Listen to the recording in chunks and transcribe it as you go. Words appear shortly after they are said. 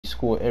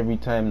score every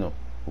time now.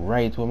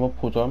 Right when I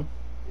put on.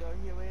 You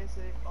hear what you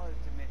say,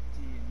 ultimate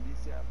team,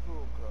 this is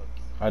pro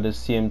clubs. Are the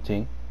same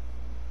thing.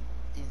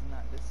 Is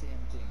not the same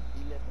thing.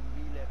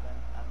 11v11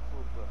 and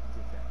pro clubs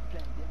different.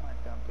 Plenty man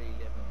can play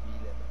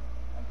 11v11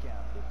 and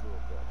can't play pro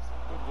clubs.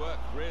 Good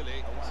work, really.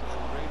 To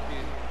read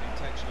the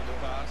intention of the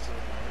pass.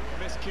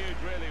 Miscued,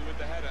 really, with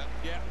the header.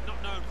 Yeah,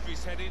 not known for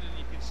his heading, and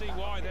you can see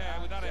why there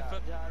with that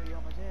effort. Jari, how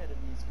much ahead of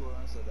me score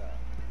and so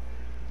that?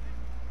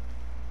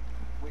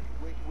 Where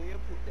you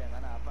put them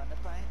and half on the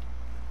pint?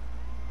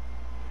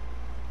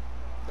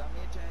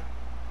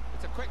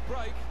 It's a quick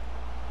break.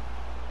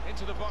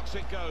 Into the box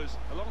it goes,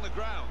 along the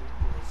ground.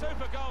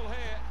 Super goal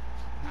here,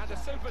 and a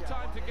super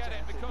time to get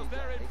it because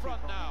they're in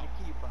front now.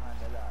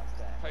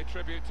 Pay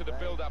tribute to the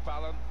build-up,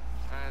 Alan,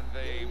 and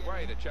the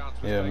way the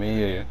chance was taken.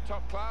 Yeah.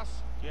 Top class.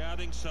 Yeah, I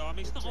think so. I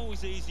mean, it's not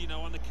always easy, you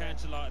know, on the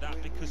counter like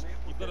that because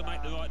you've got to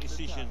make the right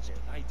decisions.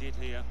 But they did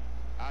here.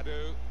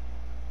 Adu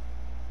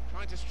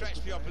trying to stretch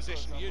the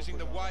opposition, using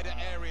the wider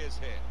areas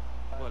here.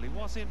 Well, he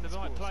was in the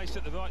right place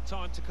at the right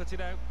time to cut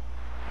it out.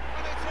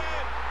 And it's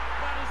in!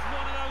 That is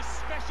one of those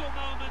special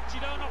moments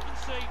you don't often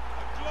see.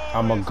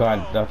 Oh my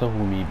God, that's a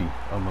who me be.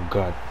 Oh my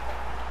God.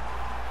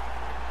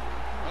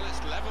 Well,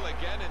 it's level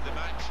again in the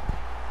match.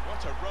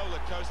 What a roller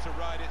coaster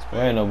ride it's been.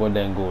 Why not go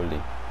then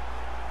goalie?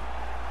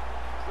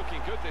 It's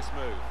looking good, this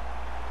move.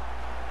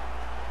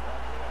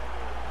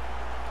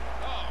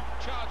 Oh,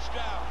 charged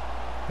down.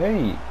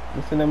 Hey,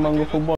 listen to Mango football.